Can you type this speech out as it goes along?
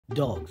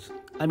Dogs.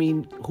 I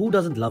mean, who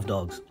doesn't love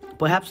dogs?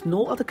 Perhaps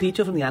no other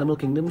creature from the animal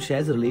kingdom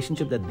shares the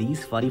relationship that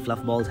these furry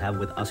fluffballs have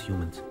with us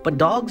humans. But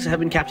dogs have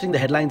been capturing the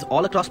headlines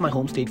all across my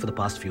home state for the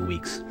past few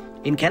weeks.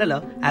 In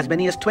Kerala, as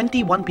many as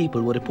 21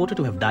 people were reported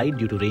to have died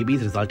due to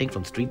rabies resulting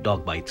from street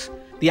dog bites.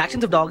 The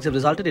actions of dogs have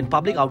resulted in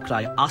public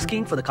outcry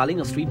asking for the culling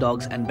of street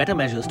dogs and better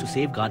measures to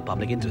safeguard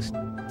public interest.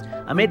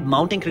 Amid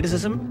mounting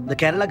criticism, the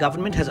Kerala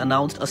government has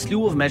announced a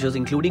slew of measures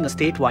including a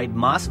statewide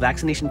mass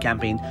vaccination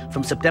campaign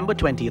from September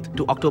 20th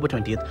to October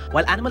 20th,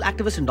 while animal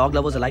activists and dog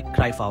lovers alike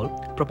cry foul.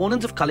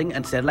 Proponents of culling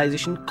and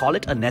sterilization call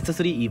it a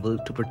necessary evil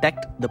to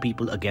protect the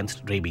people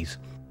against rabies.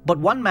 But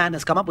one man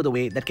has come up with a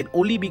way that can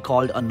only be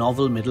called a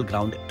novel middle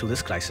ground to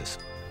this crisis.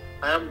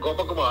 I am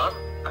Gopakumar.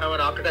 I am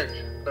an architect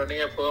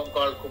running a firm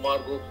called Kumar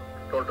Group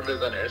Total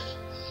Designers.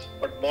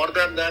 But more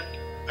than that,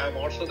 I am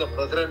also the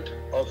president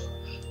of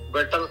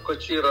Better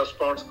Kochi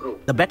Response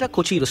Group. The Better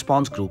Kochi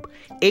Response Group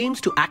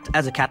aims to act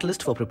as a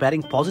catalyst for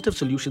preparing positive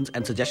solutions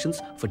and suggestions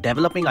for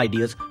developing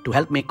ideas to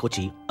help make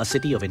Kochi a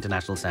city of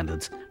international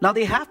standards. Now,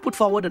 they have put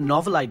forward a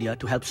novel idea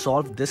to help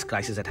solve this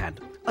crisis at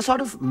hand. A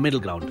sort of middle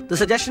ground. The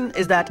suggestion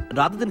is that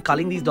rather than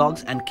culling these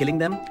dogs and killing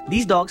them,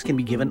 these dogs can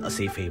be given a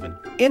safe haven.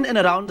 In and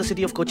around the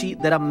city of Kochi,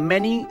 there are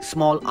many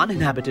small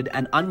uninhabited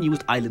and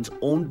unused islands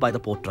owned by the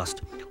Port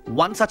Trust.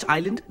 One such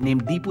island,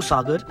 named Deepu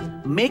Sagar,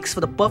 makes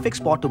for the perfect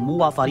spot to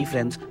move our furry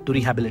friends to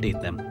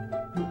rehabilitate them.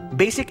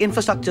 Basic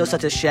infrastructure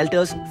such as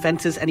shelters,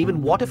 fences, and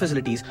even water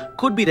facilities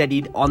could be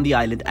readied on the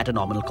island at a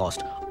nominal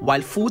cost,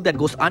 while food that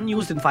goes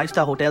unused in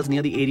 5-star hotels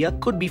near the area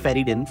could be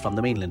ferried in from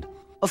the mainland.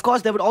 Of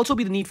course, there would also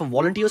be the need for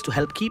volunteers to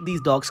help keep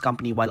these dogs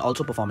company while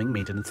also performing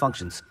maintenance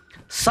functions.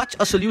 Such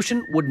a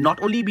solution would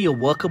not only be a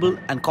workable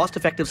and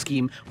cost-effective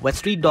scheme where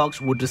street dogs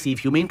would receive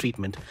humane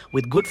treatment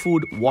with good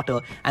food,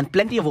 water, and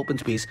plenty of open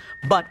space,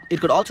 but it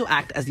could also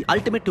act as the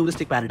ultimate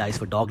touristic paradise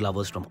for dog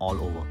lovers from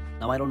all over.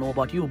 Now, I don't know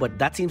about you, but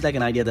that seems like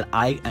an idea that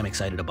I am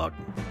excited about.